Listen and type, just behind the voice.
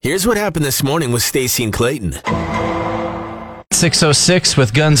Here's what happened this morning with Stacey and Clayton. 6:06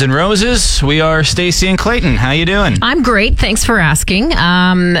 with Guns N' Roses. We are Stacey and Clayton. How you doing? I'm great. Thanks for asking.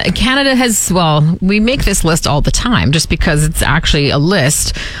 Canada has, we make this list all the time just because it's actually a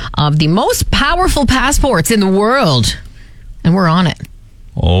list of the most powerful passports in the world. And we're on it.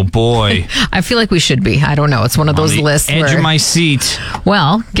 Oh, boy. I feel like we should be. I don't know. It's one of those lists. Edge of my seat.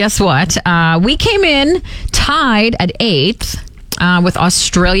 Well, guess what? We came in tied at 8th with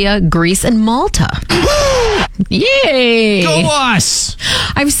Australia, Greece, and Malta. Yay! Go us!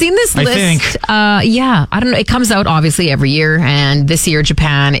 I've seen this list. I think. Yeah, I don't know. It comes out obviously every year, and this year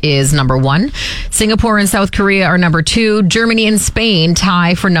Japan is number 1. Singapore and South Korea are number 2. Germany and Spain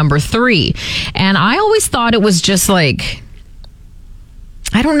tie for number 3. And I always thought it was just like,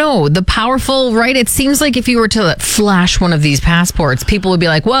 I don't know, the powerful, right? It seems like if you were to flash one of these passports, people would be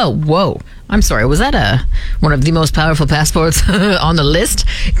like, whoa. I'm sorry, was that one of the most powerful passports on the list?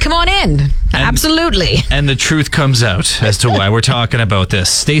 Come on in. Absolutely. And the truth comes out as to why we're talking about this.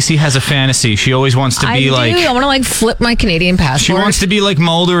 Stacey has a fantasy. She always wants to be I want to flip my Canadian passport. She wants to be like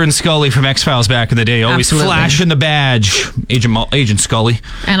Mulder and Scully from X-Files back in the day. Always flashing the badge. Agent Scully.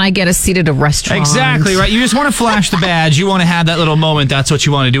 And I get a seat at a restaurant. Exactly, right? You just want to flash the badge. You want to have that little moment. That's what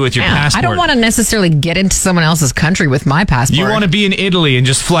you want to do with your passport. I don't want to necessarily get into someone else's country with my passport. You want to be in Italy and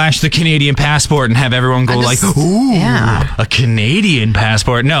just flash the Canadian passport and have everyone go ooh, a Canadian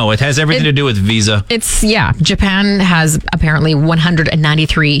passport. No, it has everything to do with visa. Japan has apparently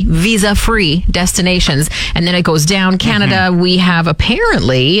 193 visa-free destinations, and then it goes down. Canada, we have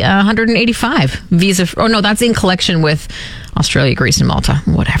apparently 185 visa. Oh no, that's in collection with Australia, Greece, and Malta.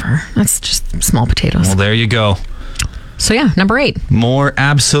 Whatever. That's just small potatoes. Well, there you go. So number 8. More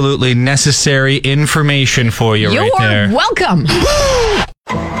absolutely necessary information for you right there. You're welcome.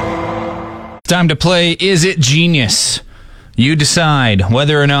 Time to play Is It Genius? You decide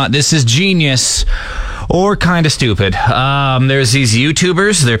whether or not this is genius or kind of stupid. There's these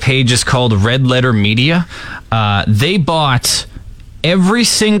YouTubers. Their page is called Red Letter Media. They bought every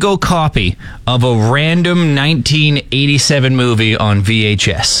single copy of a random 1987 movie on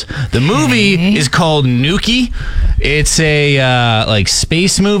VHS. The movie is called Nuki. It's a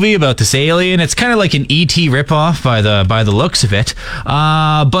space movie about this alien. It's kind of like an E.T. ripoff by the looks of it.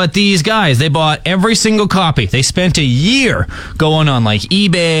 But these guys, they bought every single copy. They spent a year going on like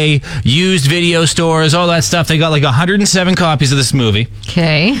eBay, used video stores, all that stuff. They got like 107 copies of this movie.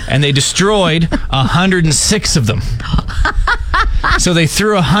 Okay. And they destroyed 106 of them. So they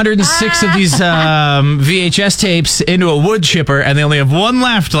threw 106 of these VHS tapes into a wood chipper, and they only have one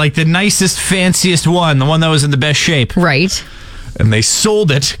left, like the nicest, fanciest one, the one that was in the best shape. Right. And they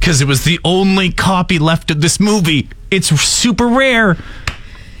sold it because it was the only copy left of this movie. It's super rare.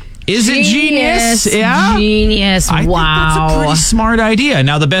 Is it genius? Yeah. Genius. I think that's a pretty smart idea.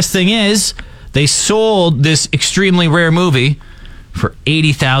 Now, the best thing is they sold this extremely rare movie for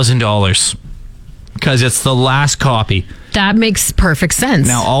 $80,000 because it's the last copy. That makes perfect sense.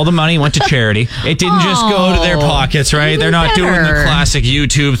 Now, all the money went to charity. It didn't just go to their pockets, right? They're not doing the classic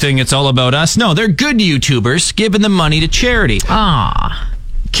YouTube thing. It's all about us. No, they're good YouTubers giving the money to charity.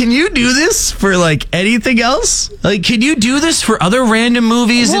 Can you do this for anything else? Can you do this for other random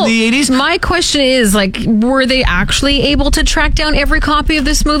movies in the 80s? My question is, were they actually able to track down every copy of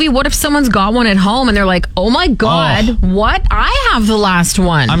this movie? What if someone's got one at home and they're like, oh my God, what? I have the last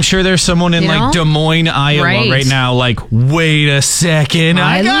one. I'm sure there's someone in Des Moines, Iowa right now, wait a second.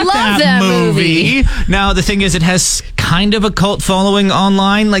 I got love that movie. Now, the thing is, it has kind of a cult following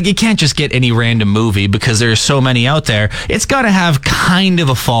online. You can't just get any random movie because there's so many out there. It's got to have kind of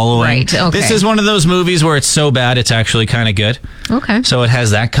a following. Right, okay. This is one of those movies where it's so bad it's actually kind of good. Okay. So it has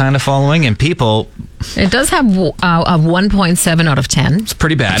that kind of following, and people... It does have a 1.7 out of 10. It's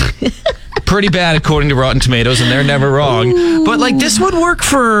pretty bad. Pretty bad according to Rotten Tomatoes, and they're never wrong. Ooh. But this would work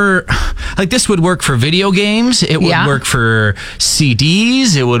for video games. It would work for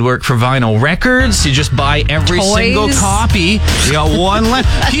CDs. It would work for vinyl records. You just buy every single copy. You got one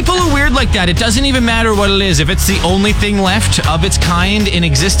left. People are weird like that. It doesn't even matter what it is. If it's the only thing left of its kind in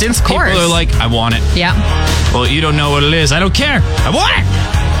existence, people are like, I want it. Yeah. Well, you don't know what it is. I don't care. I want it.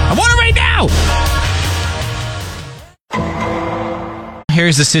 I want it right now.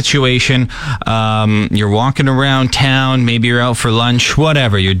 Here's the situation. You're walking around town. Maybe you're out for lunch.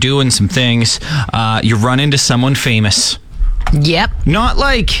 Whatever. You're doing some things. You run into someone famous. Yep. Not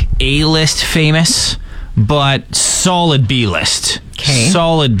like A-list famous, but solid B-list. Okay.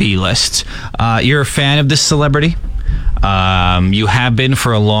 Solid B-list. You're a fan of this celebrity. You have been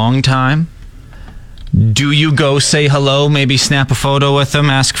for a long time. Do you go say hello, maybe snap a photo with them,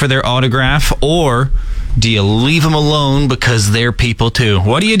 ask for their autograph, or Do you leave them alone because they're people too?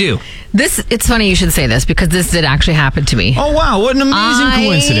 What do you do? It's funny you should say this because this did actually happen to me. Oh, wow. What an amazing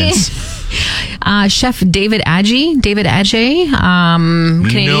coincidence. Chef David Adjaye,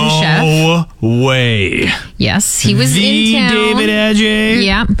 Canadian chef. No way. Yes, he was in town. David Adjaye?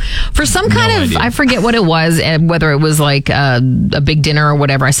 Yeah. For some kind of, idea. I forget what it was, whether it was like a big dinner or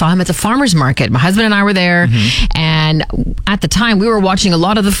whatever. I saw him at the farmer's market. My husband and I were there. And at the time, we were watching a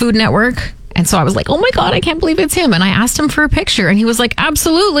lot of the Food Network. And so I was like, oh my God, I can't believe it's him. And I asked him for a picture. And he was like,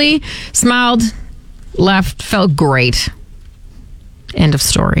 absolutely. Smiled, left, felt great. End of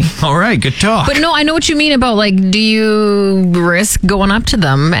story. All right, good talk. But no, I know what you mean about like, do you risk going up to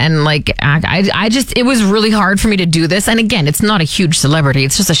them and like, I just, it was really hard for me to do this. And again, it's not a huge celebrity.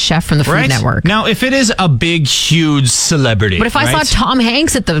 It's just a chef from the Food Network. Now, if it is a big, huge celebrity. But if I saw Tom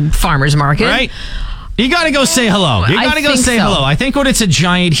Hanks at the farmer's market. Right. You got to go say hello. You got to go say hello. I think when it's a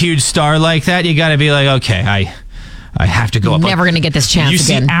giant, huge star like that, you got to be like, okay, I have to go up. Never going to get this chance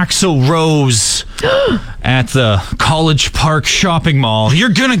again. You see Axl Rose at the College Park shopping mall. You're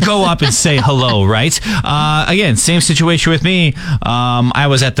going to go up and say hello, right? Again, same situation with me. I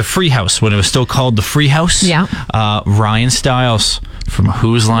was at the Free House when it was still called the Free House. Yeah. Ryan Stiles from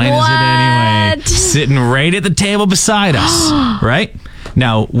Whose Line Is It Anyway? Sitting right at the table beside us, right?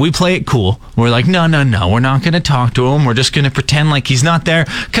 Now, we play it cool. We're like, no, we're not going to talk to him. We're just going to pretend like he's not there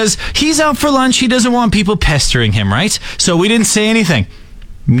because he's out for lunch. He doesn't want people pestering him, right? So we didn't say anything.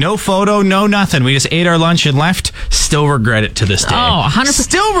 No photo, no nothing. We just ate our lunch and left. Still regret it to this day. Oh, 100%.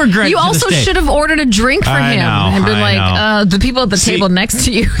 Still regret it You to also this day. should have ordered a drink for him and been like, the people at the table next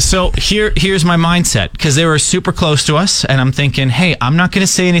to you. So here's my mindset, because they were super close to us, and I'm thinking, hey, I'm not going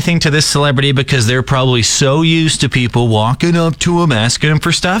to say anything to this celebrity because they're probably so used to people walking up to him, asking him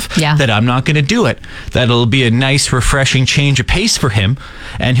for stuff, that I'm not going to do it. That it'll be a nice, refreshing change of pace for him,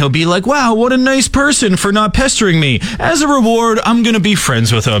 and he'll be like, wow, what a nice person for not pestering me. As a reward, I'm going to be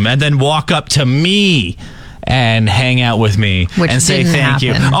friends with him, and then walk up to me and hang out with me and say thank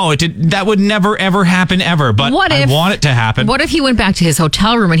you. Oh, that would never ever happen ever, but I want it to happen. What if he went back to his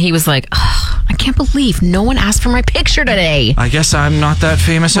hotel room and he was like, oh, I can't believe no one asked for my picture today. I guess I'm not that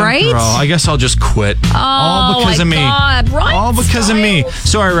famous after all. I guess I'll just quit. All because of me. All because of me.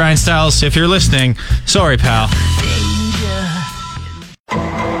 Sorry, Ryan Stiles, if you're listening. Sorry, pal.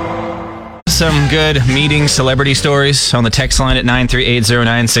 Some good meeting celebrity stories on the text line at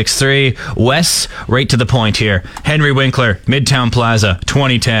 9380963. Wes, right to the point here. Henry Winkler, Midtown Plaza,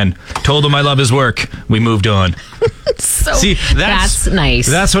 2010. Told him I love his work. We moved on. See, that's nice.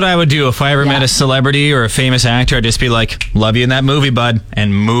 That's what I would do if I ever met a celebrity or a famous actor. I'd just be like, love you in that movie, bud,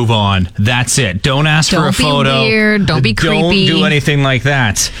 and move on. That's it. Don't ask for a photo. Don't be weird. Don't be creepy. Don't do anything like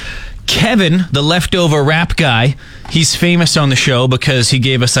that. Kevin, the leftover rap guy, he's famous on the show because he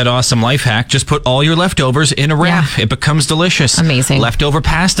gave us that awesome life hack. Just put all your leftovers in a wrap. It becomes delicious. Amazing. Leftover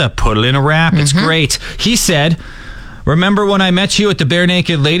pasta, put it in a wrap. It's great. He said, remember when I met you at the Bare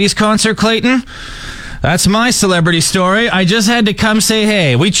Naked Ladies concert, Clayton? That's my celebrity story. I just had to come say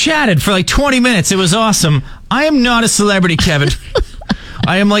hey. We chatted for like 20 minutes. It was awesome. I am not a celebrity, Kevin.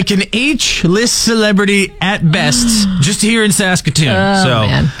 I am like an H-list celebrity at best, just here in Saskatoon.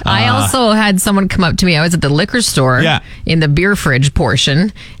 Man. I also had someone come up to me. I was at the liquor store in the beer fridge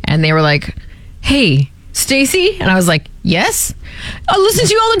portion, and they were like, hey, Stacy? And I was like, yes. I listen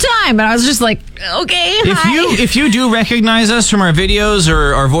to you all the time. And I was just like, okay, hi. If you do recognize us from our videos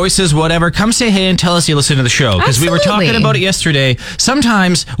or our voices, whatever, come say hey and tell us you listen to the show. Because we were talking about it yesterday.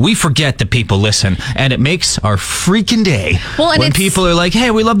 Sometimes we forget that people listen, and it makes our freaking day when people are like, hey,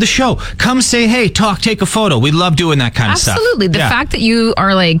 we love the show. Come say hey, take a photo. We love doing that kind of stuff. Absolutely. The fact that you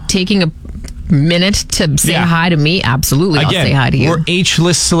are like taking a minute to say hi to me, absolutely. I'll say hi to you. We're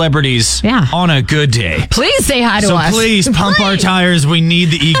H-list celebrities on a good day. Please say hi to us. So please pump our tires. We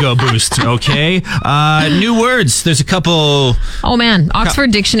need the ego boost, okay? New words. There's a couple. Oh man,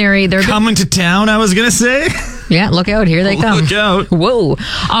 Oxford Dictionary. They're coming to town, I was going to say. Yeah, look out. Here they come. Look out. Whoa.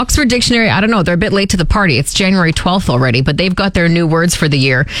 Oxford Dictionary, I don't know. They're a bit late to the party. It's January 12th already, but they've got their new words for the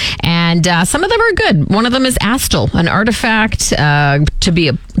year. And some of them are good. One of them is astle, an artifact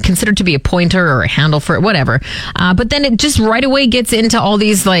considered to be a pointer or a handle for it, whatever. But then it just right away gets into all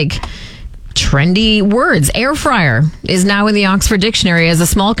these like trendy words. Air fryer is now in the Oxford Dictionary as a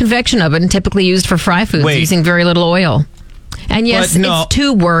small convection oven typically used for fry foods using very little oil. And yes, it's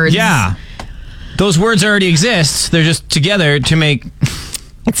two words. Yeah. Those words already exist. They're just together to make...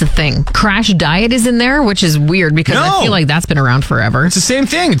 It's a thing. Crash diet is in there, which is weird because I feel like that's been around forever. It's the same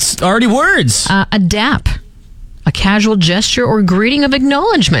thing. It's already words. A dap. A casual gesture or greeting of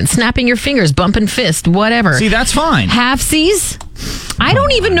acknowledgement. Snapping your fingers, bumping fist, whatever. See, that's fine. Halfsies. I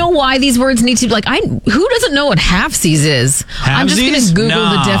don't even know why these words need to be who doesn't know what halfsies is? I'm just going to Google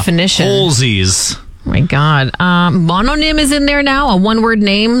the definition. Holesies. Oh my God. Mononym is in there now, a one-word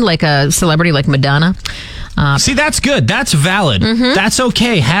name like a celebrity like Madonna. See, that's good. That's valid. That's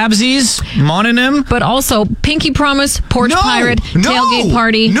okay. Halvesies, mononym. But also Pinky Promise, Porch Pirate, Tailgate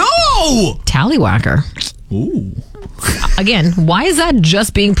Party. No! Tallywhacker. Ooh. Again, why is that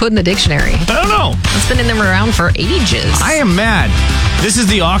just being put in the dictionary? I don't know. It's been in them around for ages. I am mad. This is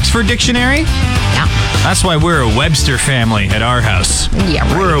the Oxford Dictionary? Yeah. That's why we're a Webster family at our house. Yeah,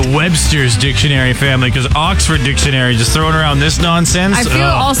 right. We're a Webster's Dictionary family because Oxford Dictionary just throwing around this nonsense. I feel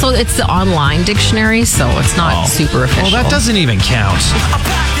also it's the online dictionary, so it's not super official. Well, that doesn't even count.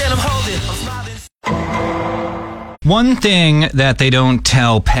 One thing that they don't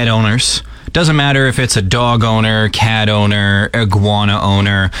tell pet owners, doesn't matter if it's a dog owner, cat owner, iguana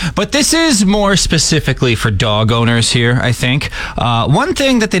owner, but this is more specifically for dog owners here, I think. One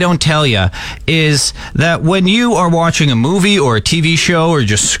thing that they don't tell you is that when you are watching a movie or a TV show or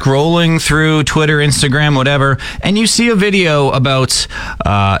just scrolling through Twitter, Instagram, whatever, and you see a video about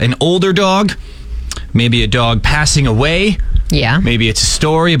an older dog, maybe a dog passing away. Yeah. Maybe it's a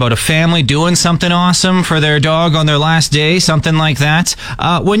story about a family doing something awesome for their dog on their last day, something like that.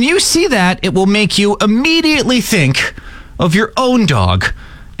 When you see that, it will make you immediately think of your own dog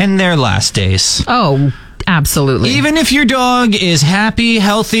and their last days. Oh, absolutely. Even if your dog is happy,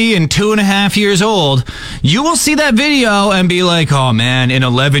 healthy, and 2.5 years old, you will see that video and be like, oh man, in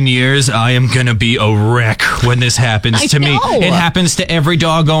 11 years, I am going to be a wreck when this happens to me. It happens to every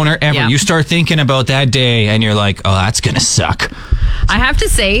dog owner ever. Yep. You start thinking about that day and you're like, oh, that's going to suck. I have to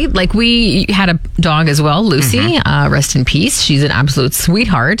say, we had a dog as well, Lucy, rest in peace. She's an absolute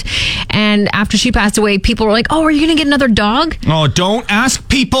sweetheart. And after she passed away, people were like, oh, are you going to get another dog? Oh, don't ask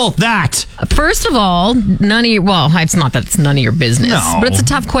people that. First of all, it's not that it's none of your business, but it's a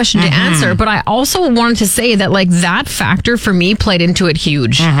tough question to answer. But I also wanted to say that that factor for me played into it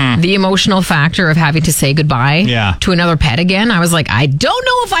huge. The emotional factor of having to say goodbye to another pet again. I was like, I don't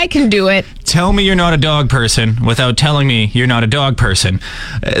know if I can do it. Tell me you're not a dog person without telling me you're not a dog person.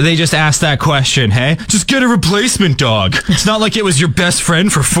 They just asked that question, hey? Just get a replacement dog. It's not like it was your best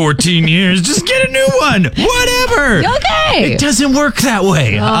friend for 14 years. Just get a new one. Whatever. Okay. It doesn't work that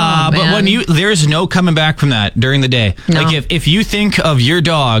way. But when there's no coming back from that during the day. No. If you think of your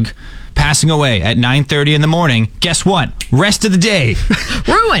dog passing away at 9:30 in the morning, guess what? Rest of the day.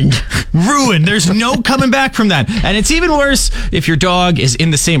 Ruined. There's no coming back from that. And it's even worse if your dog is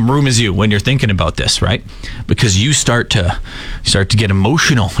in the same room as you when you're thinking about this, right? Because you start to get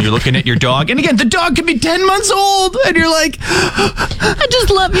emotional. You're looking at your dog. And again, the dog could be 10 months old. And you're like, I just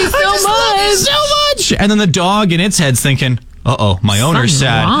love you so much. And then the dog in its head's thinking, uh-oh, my owner's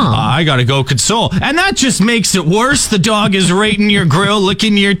sad. I gotta go console. And that just makes it worse. The dog is rating your grill,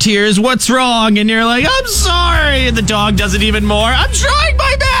 licking your tears. What's wrong? And you're like, I'm sorry. And the dog does it even more. I'm trying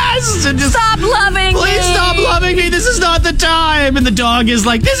my best. And just stop loving me. Please stop loving me. This is not the time. And the dog is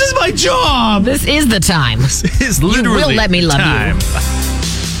like, this is my job. This is the time. This is literally you will let me love time. you.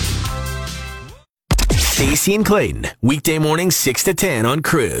 Stacey and Clayton, weekday mornings 6 to 10 on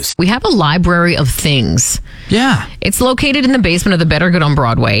Cruise. We have a library of things. Yeah. It's located in the basement of the Better Good on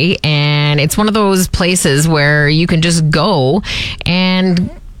Broadway, and it's one of those places where you can just go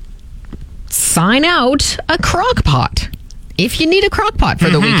and sign out a crock pot. If you need a crock pot for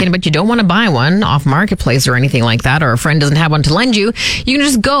the weekend, but you don't want to buy one off Marketplace or anything like that, or a friend doesn't have one to lend you, you can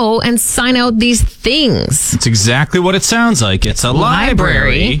just go and sign out these things. It's exactly what it sounds like. It's a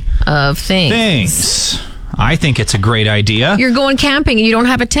library of things. I think it's a great idea. You're going camping and you don't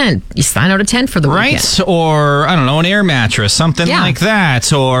have a tent. You sign out a tent for the weekend. Right? Or, I don't know, an air mattress, something like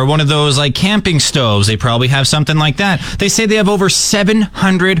that. Or one of those, camping stoves. They probably have something like that. They say they have over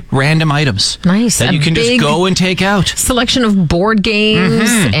 700 random items. Nice. That you can just go and take out. Selection of board games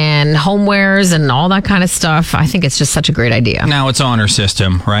and homewares and all that kind of stuff. I think it's just such a great idea. Now it's honor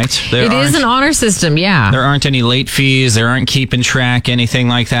system, right? It is an honor system, yeah. There aren't any late fees. There aren't keeping track, anything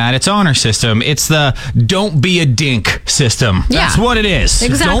like that. It's honor system. It's the don't be a dink system. That's what it is.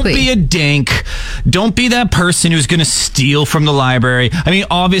 Exactly. Don't be a dink. Don't be that person who's going to steal from the library. I mean,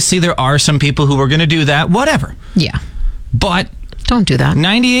 obviously there are some people who are going to do that. Whatever. Yeah. But don't do that.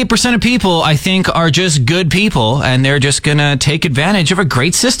 98% of people, I think, are just good people, and they're just going to take advantage of a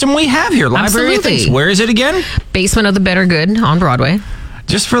great system we have here. Library of Things. Where is it again? Basement of the Better Good on Broadway.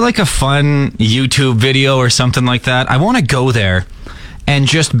 Just for a fun YouTube video or something like that, I want to go there and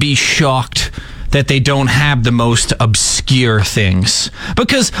just be shocked that they don't have the most obscure things.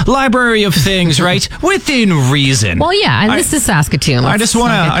 Because library of things, right? Within reason. Well, yeah, and this is Saskatoon. I just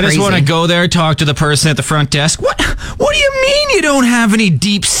want to go there, talk to the person at the front desk. What do you mean you don't have any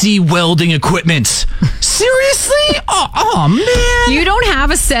deep sea welding equipment? Seriously? Oh man. You don't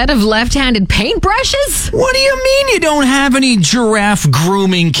have a set of left-handed paintbrushes? What do you mean you don't have any giraffe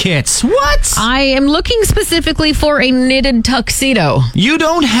grooming kits? What? I am looking specifically for a knitted tuxedo. You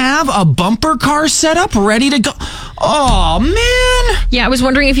don't have a bumper car setup ready to go? Oh, man. Yeah, I was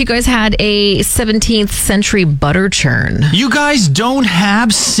wondering if you guys had a 17th century butter churn. You guys don't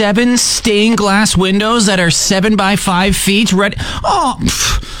have 7 stained glass windows that are 7 by 5 feet ready? Oh,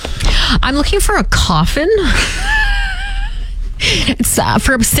 I'm looking for a coffin. It's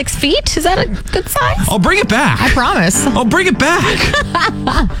for 6 feet. Is that a good size? I'll bring it back. I promise. I'll bring it back.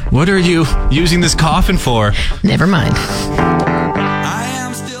 What are you using this coffin for? Never mind.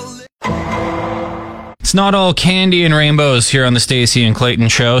 It's not all candy and rainbows here on the Stacey and Clayton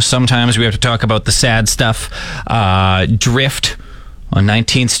show. Sometimes we have to talk about the sad stuff. Drift on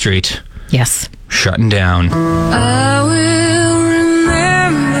 19th Street. Yes. Shutting down. I will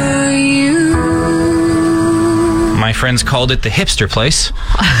remember you. My friends called it the hipster place.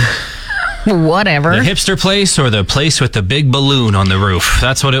 Whatever. The hipster place or the place with the big balloon on the roof.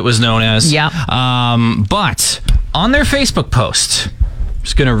 That's what it was known as. Yeah. But on their Facebook post, I'm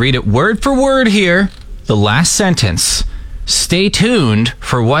just going to read it word for word here. The last sentence. Stay tuned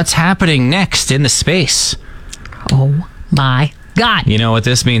for what's happening next in the space. Oh my God. You know what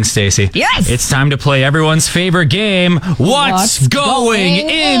this means, Stacey? Yes. It's time to play everyone's favorite game, What's Going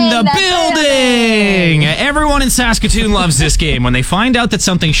in the Building? Everyone in Saskatoon loves this game. When they find out that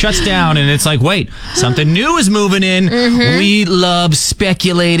something shuts down and it's like, wait, something new is moving in, we love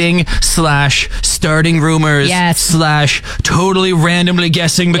speculating / starting rumors / totally randomly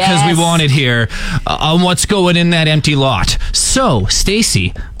guessing because we want it here on what's going in that empty lot. So,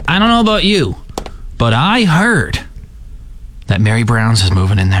 Stacey, I don't know about you, but I heard that Mary Brown's is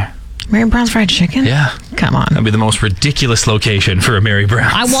moving in there. Mary Brown's Fried Chicken? Yeah. Come on. That'd be the most ridiculous location for a Mary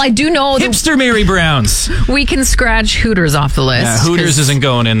Brown's. I do know that Hipster Mary Brown's. we can scratch Hooters off the list. Yeah, Hooters isn't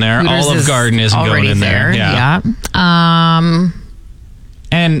going in there. Hooters Olive Garden isn't already going in there. Yeah.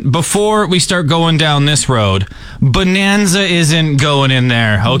 And before we start going down this road, Bonanza isn't going in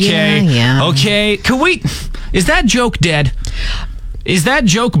there, okay? Yeah. Okay. Is that joke dead? Is that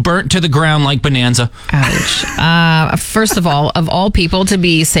joke burnt to the ground like Bonanza? Ouch. First of all people to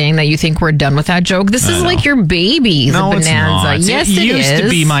be saying that you think we're done with that joke, this is like your baby, No, the it's Bonanza. not. Yes, it used to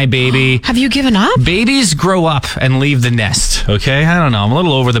be my baby. Have you given up? Babies grow up and leave the nest, okay? I don't know. I'm a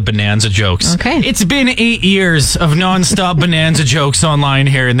little over the Bonanza jokes. Okay. It's been 8 years of nonstop Bonanza jokes online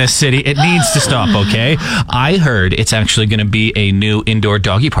here in this city. It needs to stop, okay? I heard it's actually going to be a new indoor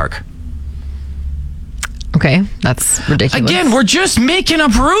doggy park. Okay, that's ridiculous. Again, we're just making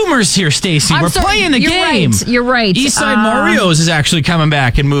up rumors here, Stacey. We're playing the game. Right. You're right. Eastside Mario's is actually coming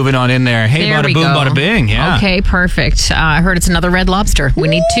back and moving on in there. Hey, There bada we boom, go. bada bing. Yeah. Okay, perfect. I heard it's another Red Lobster. We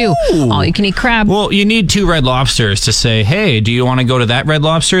need 2. All you can eat crab. Well, you need 2 Red Lobsters to say, hey, do you want to go to that Red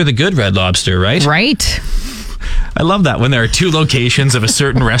Lobster or the good Red Lobster, right? Right. I love that when there are 2 locations of a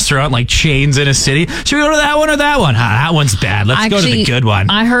certain restaurant, like chains in a city. Should we go to that one or that one? That one's bad. Let's go to the good one.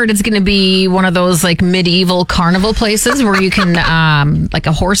 I heard it's going to be one of those like medieval carnival places where you can, like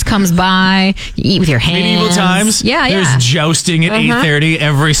a horse comes by, you eat with your hands. Medieval times? Yeah. There's jousting at 8:30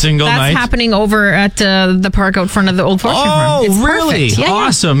 every single That's night. happening over at the park out front of the old forestry farm. It's really? perfect. Yeah,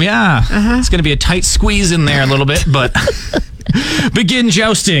 awesome. Yeah. It's going to be a tight squeeze in there a little bit, but begin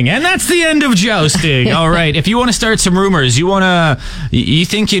jousting. And that's the end of jousting. All right. If you want to start some rumors, you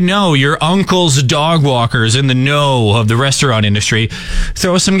think you know your uncle's dog walkers in the know of the restaurant industry,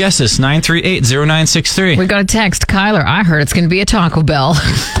 throw us some guesses. 938-0963. We got a text. Kyler, I heard it's going to be a Taco Bell.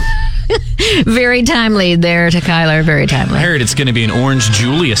 Very timely there to Kyler. Very timely. I heard it's going to be an Orange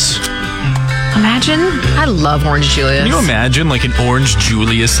Julius. Imagine. I love Orange Julius. Can you imagine like an Orange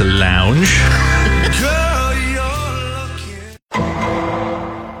Julius lounge?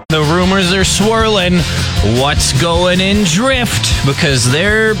 The rumors are swirling. What's going in Drift? Because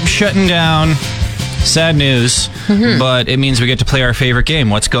they're shutting down. Sad news, but it means we get to play our favorite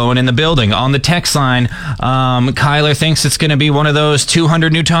game. What's going in the building? On the text line, Kyler thinks it's going to be one of those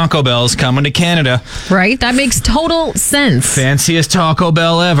 200 new Taco Bells coming to Canada. Right? That makes total sense. Fanciest Taco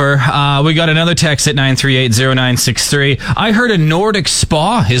Bell ever. We got another text at 938-0963. I heard a Nordic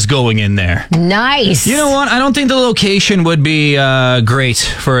spa is going in there. Nice. You know what? I don't think the location would be great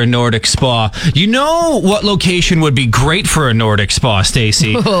for a Nordic spa. You know what location would be great for a Nordic spa,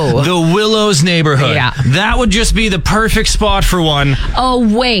 Stacey? Oh. The Willows neighborhood. Yeah. That would just be the perfect spot for one.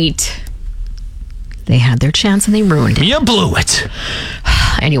 Oh, wait. They had their chance and they ruined it. You blew it.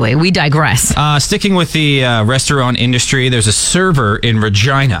 Anyway, we digress. Sticking with the restaurant industry, there's a server in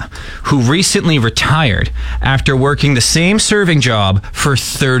Regina who recently retired after working the same serving job for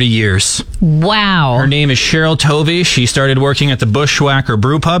 30 years. Wow. Her name is Cheryl Tovey. She started working at the Bushwhacker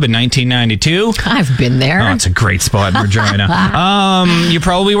Brew Pub in 1992. I've been there. Oh, it's a great spot in Regina. You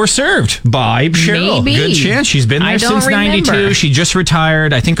probably were served by Cheryl. Maybe. Good chance. She's been there I don't since 92. remember. She just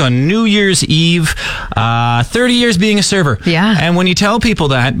retired, I think, on New Year's Eve. 30 years being a server. Yeah. And when you tell people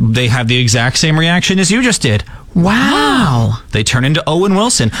that, they have the exact same reaction as you just did. Wow. They turn into Owen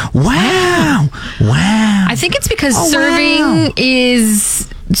Wilson. Wow. Wow. I think it's because Oh, serving wow. is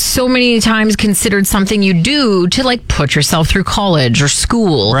so many times considered something you do to like put yourself through college or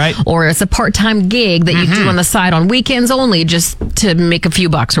school. Right. Or it's a part-time gig that you do on the side on weekends only just to make a few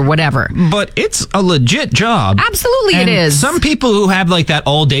bucks or whatever. But it's a legit job. Absolutely And it is. Some people who have like that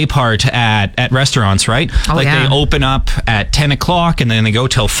all day part at restaurants, right? Oh, like yeah. they open up at 10 o'clock and then they go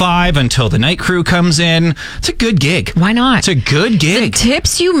till 5 until the night crew comes in. It's a good gig. Why not? It's a good gig. The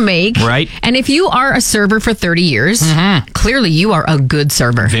tips you make. Right. And if you are a server for 30 years, clearly you are a good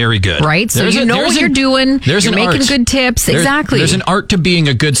server. Very good. Right? So you know what you're doing. There's You're an making art. good tips. There- Exactly. There's an art to being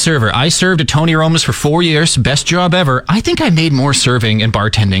a good server. I served at Tony Roma's for 4 years. Best job ever. I think I made more serving and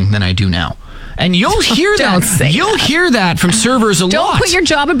bartending than I do now. And you'll hear Don't that. say You'll hear that from servers a lot. Don't quit your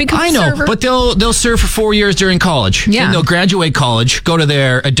job and become I a know, server. but they'll serve for 4 years during college. Yeah. Then they'll graduate college, go to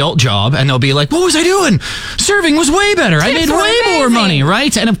their adult job, and they'll be like, "What was I doing? Serving was way better. I Tips made were way more amazing." money,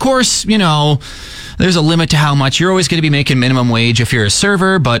 right?" And of course, there's a limit to how much. You're always going to be making minimum wage if you're a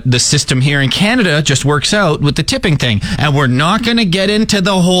server, but the system here in Canada just works out with the tipping thing. And we're not going to get into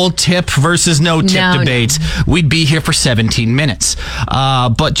the whole tip versus no tip No, debates. We'd be here for 17 minutes.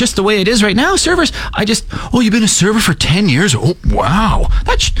 But just the way it is right now, servers, you've been a server for 10 years? Oh, wow.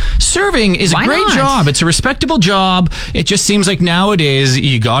 Serving is Why a great not? job. It's a respectable job. It just seems like nowadays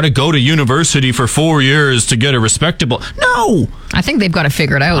you got to go to university for 4 years to get a respectable. No. I think they've got to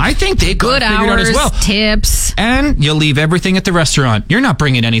figure it out. I think they've got Good to figure it out hours, as well. tips. And you'll leave everything at the restaurant. You're not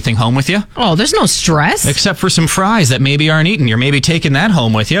bringing anything home with you, Oh, there's no stress. except for some fries that maybe aren't eaten. You're maybe taking that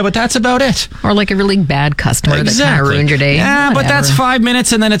home with you, but that's about it. Or like a really bad customer that kind of ruined your day. Yeah, but Whatever. that's 5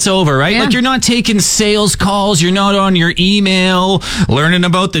 minutes and then it's over, right? Yeah. Like you're not taking sales calls. You're not on your email learning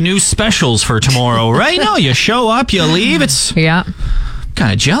about the new specials for tomorrow, right? No, you show up, you leave. It's Yeah.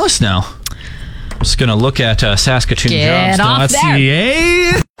 kind of jealous now. Just going to look at Get off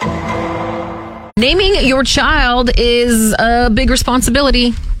SaskatoonJobs.ca. Naming your child is a big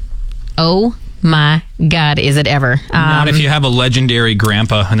responsibility. Oh my God, is it ever? Not if you have a legendary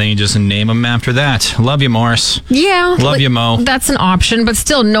grandpa and then you just name him after that. Love you, Morris. Yeah. Love you, Mo. That's an option, but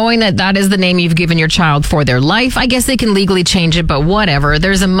still knowing that is the name you've given your child for their life. I guess they can legally change it, but whatever.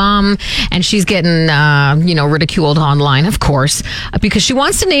 There's a mom and she's getting, ridiculed online, of course, because she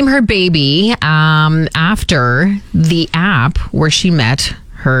wants to name her baby after the app where she met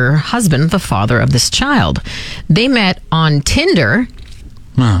her husband, the father of this child. They met on Tinder.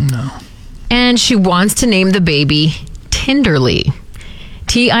 Oh, no. And she wants to name the baby Tinderly.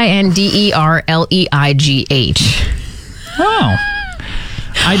 Tinderleigh. Oh.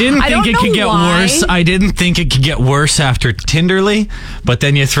 I didn't I think don't it could know get why. worse. I didn't think it could get worse after Tinderly, but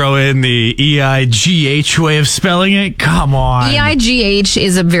then you throw in the EIGH way of spelling it. Come on. EIGH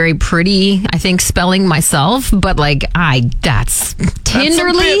is a very pretty, I think, spelling myself, but that's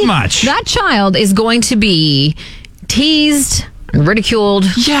Tinderly. bit much. That child is going to be teased and ridiculed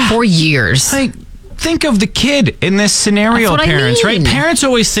for years. Like, think of the kid in this scenario, That's what I parents, mean. right? Parents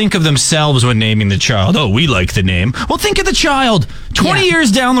always think of themselves when naming the child. Oh, we like the name. Well, think of the child 20 Yeah.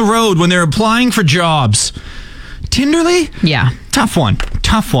 years down the road when they're applying for jobs. Tinderly? Yeah. Tough one.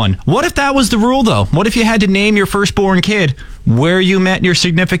 What if that was the rule, though? What if you had to name your firstborn kid where you met your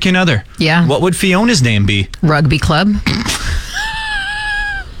significant other? Yeah. What would Fiona's name be? Rugby club.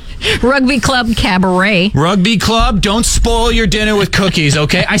 Rugby club cabaret. Rugby club, don't spoil your dinner with cookies,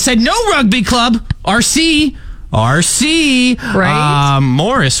 okay? I said no rugby club. RC. Right.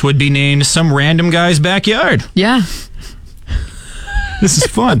 Morris would be named some random guy's backyard. Yeah. This is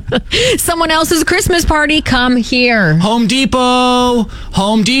fun. Someone else's Christmas party. Come here. Home Depot,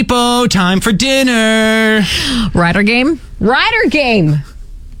 time for dinner. Rider game.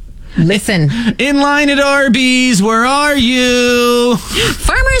 Listen. In line at Arby's, where are you?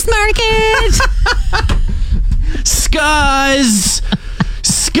 Farmer's market.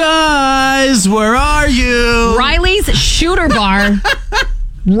 Skies, where are you? Riley's Shooter Bar.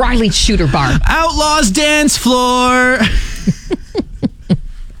 Outlaws dance floor.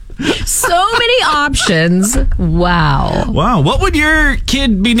 So many options. Wow. Wow. What would your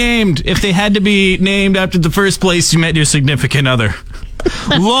kid be named if they had to be named after the first place you met your significant other?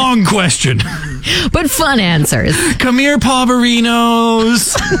 Long question. But fun answers. Come here,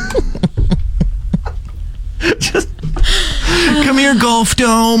 Poverinos. Come here, Golf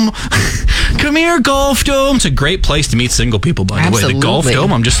Dome. Come here, Golf Dome. It's a great place to meet single people, by the way. The Golf Absolutely.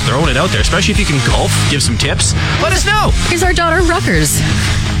 Dome, I'm just throwing it out there. Especially if you can golf, give some tips. Let us know. Here's our daughter, Ruckers.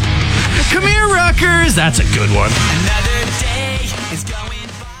 Come here, Ruckers. That's a good one.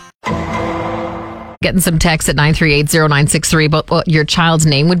 Getting some texts at 9380963 about what your child's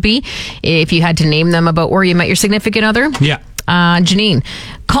name would be if you had to name them about where you met your significant other. Yeah. Janine,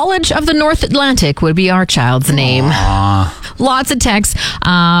 College of the North Atlantic would be our child's name. Lots of texts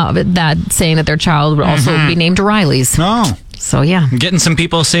that saying that their child would also be named Riley's. Oh. So, yeah. I'm getting some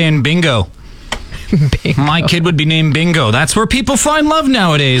people saying bingo. My kid would be named Bingo. That's where people find love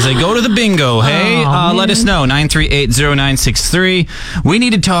nowadays. They go to the bingo. Hey, let us know. 9380963. We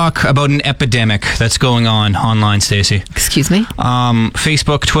need to talk about an epidemic that's going on online, Stacey. Excuse me?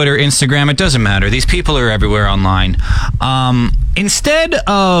 Facebook, Twitter, Instagram, it doesn't matter. These people are everywhere online. Instead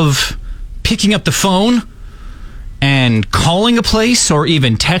of picking up the phone and calling a place or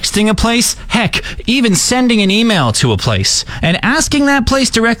even texting a place, heck, even sending an email to a place and asking that place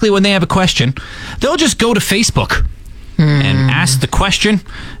directly when they have a question, they'll just go to Facebook and ask the question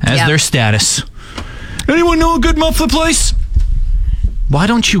as their status. Anyone know a good muffler place? Why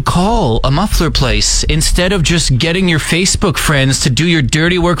don't you call a muffler place instead of just getting your Facebook friends to do your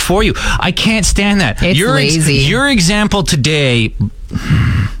dirty work for you? I can't stand that. It's lazy. Your example today,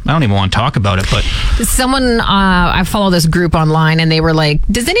 I don't even want to talk about it, but Someone, I follow this group online, and they were like,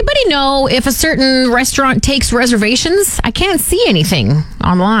 does anybody know if a certain restaurant takes reservations? I can't see anything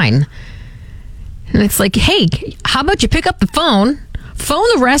online. And it's like, hey, how about you pick up the phone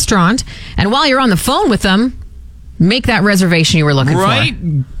the restaurant, and while you're on the phone with them, make that reservation you were looking right?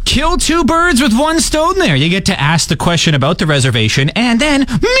 for. Kill two birds with one stone there. You get to ask the question about the reservation and then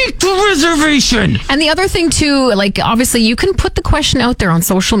make the reservation. And the other thing, too, like, obviously, you can put the question out there on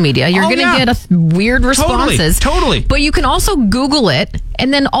social media. You're going to get weird responses. Totally. But you can also Google it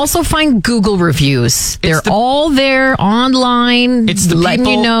and then also find Google reviews. They're all there online. It's the letting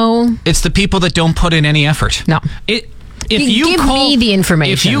people, you know. It's the people that don't put in any effort. No. If you give call, me the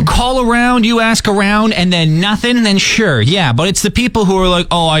information. If you call around, you ask around, and then nothing, then sure, yeah. But it's the people who are like,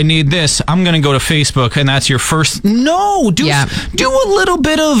 oh, I need this. I'm going to go to Facebook, and that's your first. No, do a little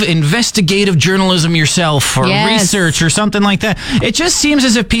bit of investigative journalism yourself, or research, or something like that. It just seems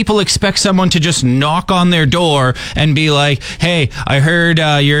as if people expect someone to just knock on their door and be like, hey, I heard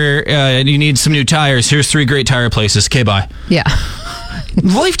you need some new tires. Here's 3 great tire places. Okay, bye. Yeah.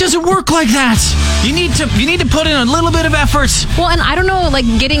 Life doesn't work like that. You need to put in a little bit of effort. Well, and I don't know, like,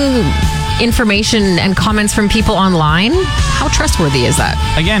 getting information and comments from people online, how trustworthy is that?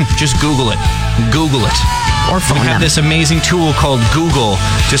 Again, just Google it. Google it. Or phone We have them. this amazing tool called Google.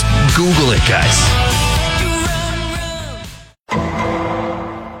 Just Google it, guys.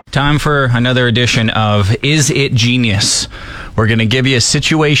 Time for another edition of Is It Genius? We're going to give you a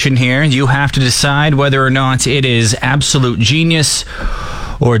situation here. You have to decide whether or not it is absolute genius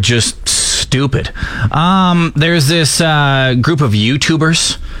or just stupid. There's this group of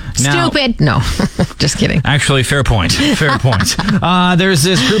YouTubers. Now, Stupid. No, just kidding. actually, fair point. Fair point. There's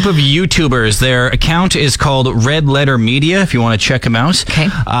this group of YouTubers. Their account is called Red Letter Media, if you want to check them out. Okay.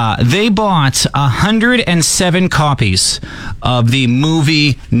 They bought 107 copies of the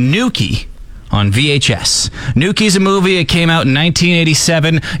movie Nuki on VHS. Nuki's a movie. It came out in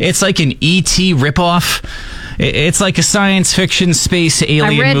 1987. It's like an E.T. ripoff. It's like a science fiction space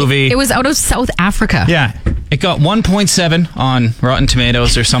alien movie. It was out of South Africa. Yeah. It got 1.7 on Rotten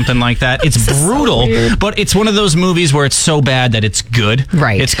Tomatoes or something like that. It's brutal, but it's one of those movies where it's so bad that it's good.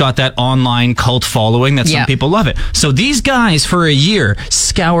 Right. It's got that online cult following that some people love it. So these guys, for a year,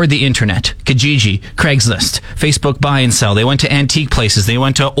 scoured the internet. Kijiji, Craigslist, Facebook buy and sell. They went to antique places. They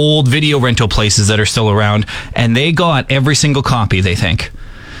went to old video rental places that are still around, and they got every single copy, they think.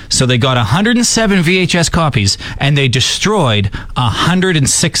 So they got 107 VHS copies, and they destroyed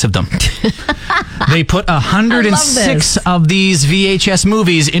 106 of them. They put 106 of these VHS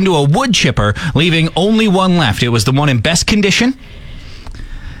movies into a wood chipper, leaving only one left. It was the one in best condition,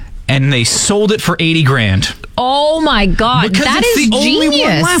 and they sold it for $80,000. Oh my God. Because that it's is the genius. only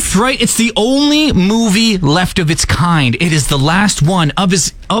one left, right? It's the only movie left of its kind. It is the last one of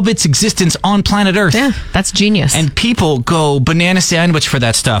its existence on planet Earth. Yeah, that's genius. And people go banana sandwich for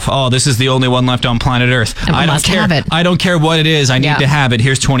that stuff. Oh, this is the only one left on planet Earth. And we I don't must care. have it. I don't care what it is. I need Yeah. to have it.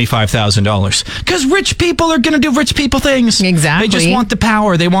 Here's $25,000. Because rich people are going to do rich people things. Exactly. They just want the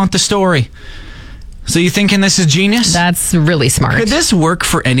power. They want the story. So you thinking this is genius? That's really smart. Could this work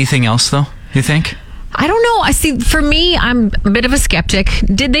for anything else, though? You think? I don't know. I see. For me, I'm a bit of a skeptic.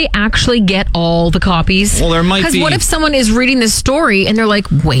 Did they actually get all the copies? Well, there might be. Because what if someone is reading this story and they're like,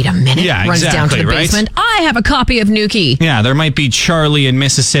 "Wait a minute!" Yeah, runs down to exactly, the right? basement. I have a copy of Nuki. Yeah, there might be Charlie in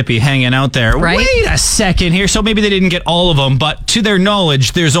Mississippi hanging out there. Right? Wait a second here. So maybe they didn't get all of them, but to their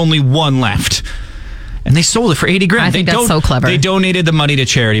knowledge, there's only one left. And they sold it for $80,000. I think that's so clever. They donated the money to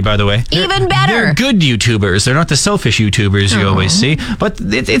charity, by the way. Even better. They're good YouTubers. They're not the selfish YouTubers you always see. But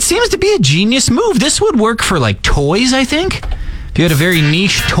it seems to be a genius move. This would work for like toys, I think. If you had a very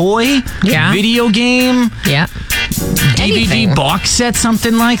niche toy, Yeah. video game, Yeah. DVD Anything. box set,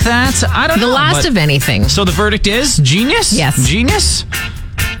 something like that. I don't know. The last but- of anything. So the verdict is genius? Yes. Genius?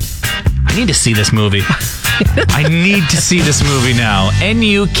 I need to see this movie. I need to see this movie now.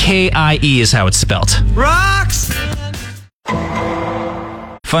 Nukie is how it's spelt. Rocks!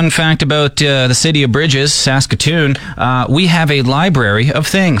 Fun fact about the city of Bridges, Saskatoon, we have a library of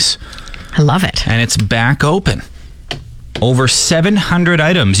things, I love it. and it's back open. Over 700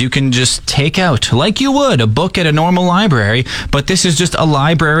 items you can just take out, like you would a book at a normal library, but this is just a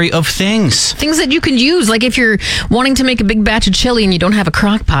library of things. Things that you can use, like if you're wanting to make a big batch of chili and you don't have a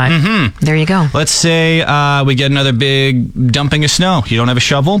crock pot. Mm-hmm. There you go. Let's say we get another big dumping of snow. You don't have a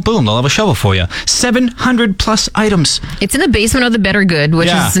shovel? Boom, they'll have a shovel for you. 700 plus items. It's in the basement of the Better Good, which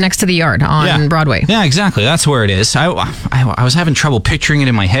Yeah. is next to the yard on Broadway. Yeah, exactly. That's where it is. I was having trouble picturing it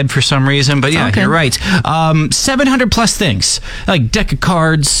in my head for some reason, but yeah, Okay. you're right. 700 plus things, like deck of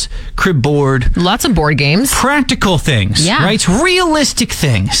cards, crib board, Lots of board games. practical things, Yeah. right? Realistic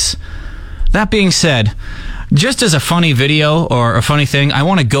things. That being said, just as a funny video or a funny thing, I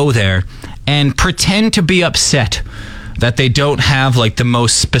want to go there and pretend to be upset that they don't have like the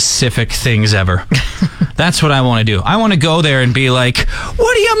most specific things ever. That's what I want to do. I want to go there and be like,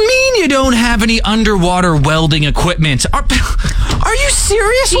 what do you mean you don't have any underwater welding equipment? Are you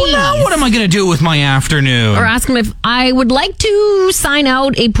serious? Well, now Jeez. what am I going to do with my afternoon? Or ask them if I would like to sign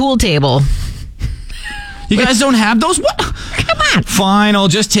out a pool table. You guys don't have those? What? Come on. Fine, I'll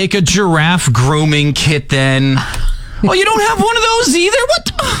just take a giraffe grooming kit then. Oh, you don't have one of those either?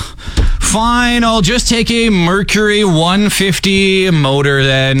 What? Fine, I'll just take a Mercury 150 motor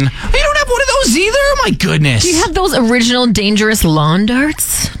then. You don't have one of those either? Oh my goodness. Do you have those original dangerous lawn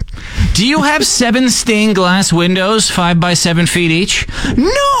darts? Do you have 7 stained glass windows, 5 by 7 feet each?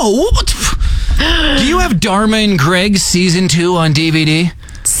 No. Do you have Dharma and Greg season 2 on DVD?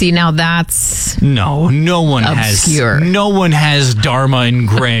 See, now that's No one Obscure. has. No one has Dharma and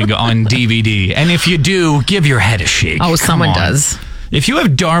Greg on DVD. And if you do, give your head a shake. Oh, Come someone on. does. If you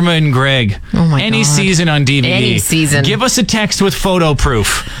have Dharma and Greg, Oh my any God. season on DVD, Any season. give us a text with photo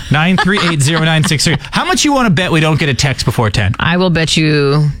proof. 9380963. How much you want to bet we don't get a text before 10? I will bet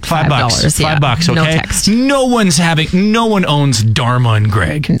you $5. Yeah. $5, okay? No text. No one owns Dharma and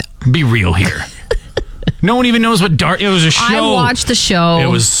Greg. Be real here. No one even knows what It was a show. I watched the show. It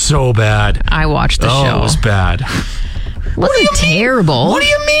was so bad. I watched the show. It was bad. Wasn't terrible. What do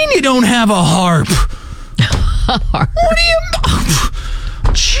you mean you don't have a harp? What do you...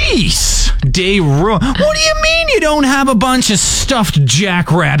 Jeez. What do you mean you don't have a bunch of stuffed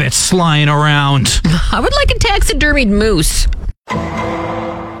jackrabbits flying around? I would like a taxidermied moose.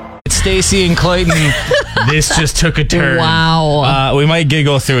 It's Stacy and Clayton. This just took a turn. Wow. We might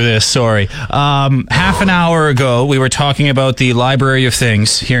giggle through this, sorry. Half an hour ago, we were talking about the Library of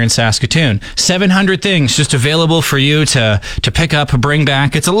Things here in Saskatoon. 700 things just available for you to pick up, bring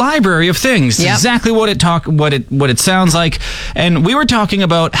back. It's a library of things. Yep. Exactly what it sounds like. And we were talking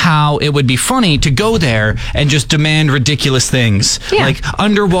about how it would be funny to go there and just demand ridiculous things. Yeah. Like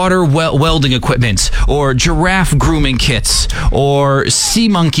underwater welding equipment, or giraffe grooming kits, or sea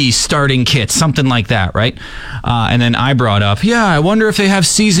monkey starting kits, something like that, right? And then I brought up, I wonder if they have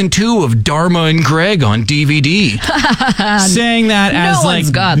season 2 of Dharma and Greg on DVD. Saying that as No like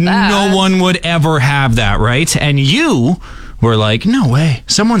one's got that. no one would ever have that, right? And you were like, no way.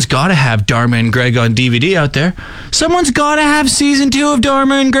 Someone's got to have Dharma and Greg on DVD out there. Someone's got to have season 2 of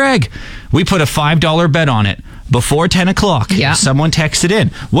Dharma and Greg. We put a $5 bet on it before 10 o'clock. Yeah. Someone texted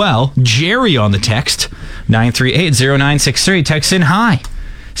in. Well, Jerry on the text, 9380963, texts in, hi.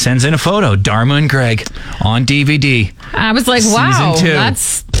 sends in a photo. Dharma and Greg on DVD. I was like, wow, Season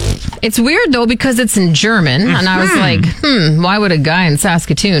 2. it's weird though because it's in German. And I was like, why would a guy in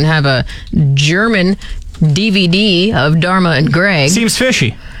Saskatoon have a German DVD of Dharma and Greg? Seems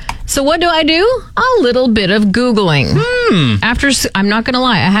fishy. So what do? A little bit of Googling. After, I'm not going to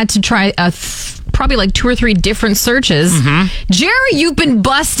lie, I had to try probably like 2 or 3 different searches. Jerry, you've been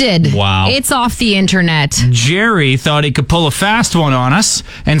busted. Wow. It's off the internet. Jerry thought he could pull a fast one on us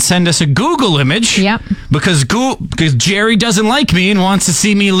and send us a Google image. Yep. Because Jerry doesn't like me and wants to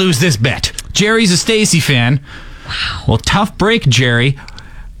see me lose this bet. Jerry's a Stacey fan. Wow. Well, tough break, Jerry.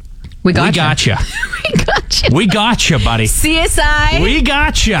 We got you. We got you, buddy. CSI. We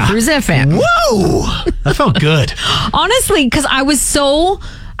got you. Cruise FM. Whoa. That felt good. Honestly, because I was so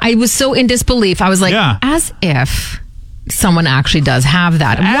in disbelief. I was like, Yeah. as if someone actually does have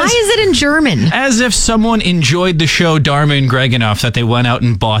that. Why is it in German? As if someone enjoyed the show Dharma and Greg enough that they went out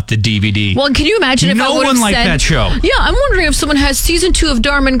and bought the DVD. Well, can you imagine if No I would have one liked said, that show. Yeah, I'm wondering if someone has season 2 of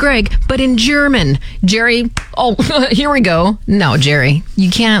Dharma and Greg, but in German. Jerry, here we go. No, Jerry, you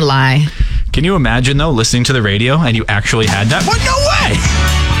can't lie. Can you imagine, though, listening to the radio and you actually had that? What? No way!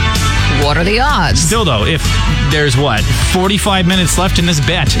 What are the odds? Still, though, if there's 45 minutes left in this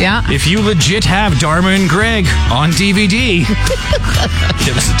bet. Yeah. If you legit have Dharma and Greg on DVD,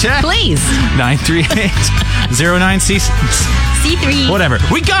 give us a text. Please. 938-09C. C3. Whatever.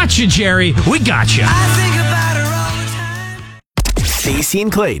 We got you, Jerry. We got you. Stacey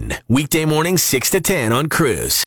and Clayton, weekday mornings 6 to 10 on Cruise.